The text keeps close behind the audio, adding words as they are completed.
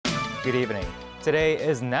Good evening. Today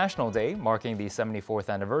is National Day, marking the 74th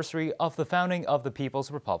anniversary of the founding of the People's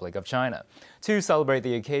Republic of China. To celebrate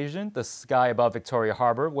the occasion, the sky above Victoria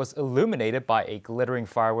Harbour was illuminated by a glittering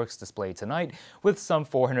fireworks display tonight with some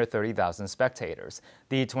 430,000 spectators.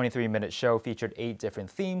 The 23-minute show featured 8 different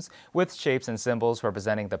themes, with shapes and symbols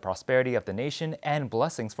representing the prosperity of the nation and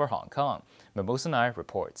blessings for Hong Kong. Mimosa Nai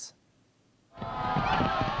reports.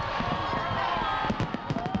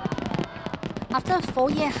 After a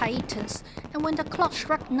 4-year hiatus, and when the clock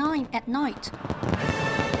struck 9 at night,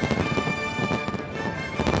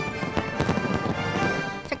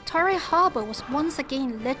 Victoria Harbour was once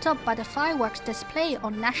again lit up by the fireworks display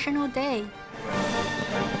on National Day.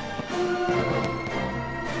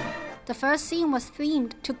 The first scene was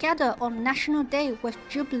themed Together on National Day with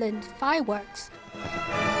jubilant fireworks.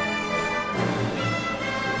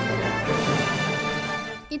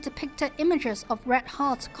 It depicted images of red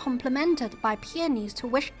hearts complemented by peonies to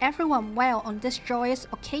wish everyone well on this joyous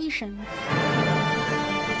occasion.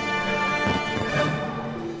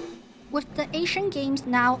 With the Asian Games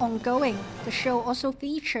now ongoing, the show also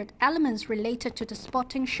featured elements related to the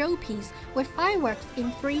sporting showpiece, with fireworks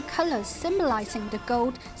in 3 colors symbolizing the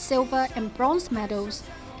gold, silver and bronze medals.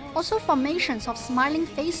 Also formations of smiling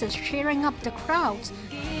faces cheering up the crowds,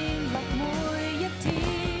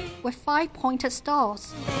 with 5 pointed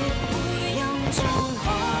stars.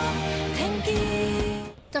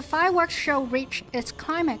 The fireworks show reached its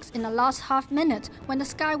climax in the last half-minute when the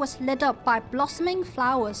sky was lit up by blossoming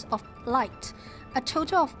flowers of light. A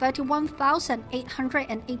total of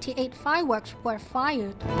 31,888 fireworks were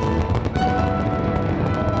fired.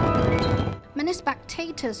 Many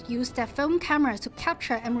spectators used their film cameras to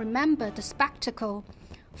capture and remember the spectacle.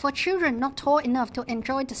 For children not tall enough to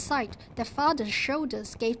enjoy the sight, their father's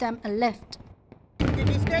shoulders gave them a lift. The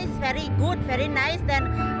display is very good, very nice. Then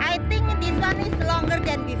I think this one is longer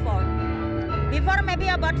than before. Before maybe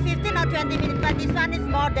about 15 or 20 minutes, but this one is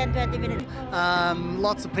more than 20 minutes.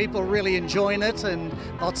 Lots of people really enjoying it and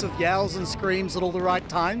lots of yells and screams at all the right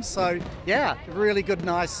times. So yeah, really good,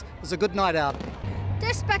 nice. It was a good night out.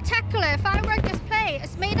 This spectacular firework display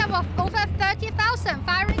is made up of over 30,000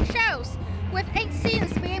 firing shows, with 8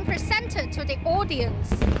 scenes being presented to the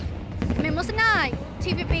audience. Mimosa Nai,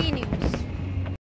 TVB News.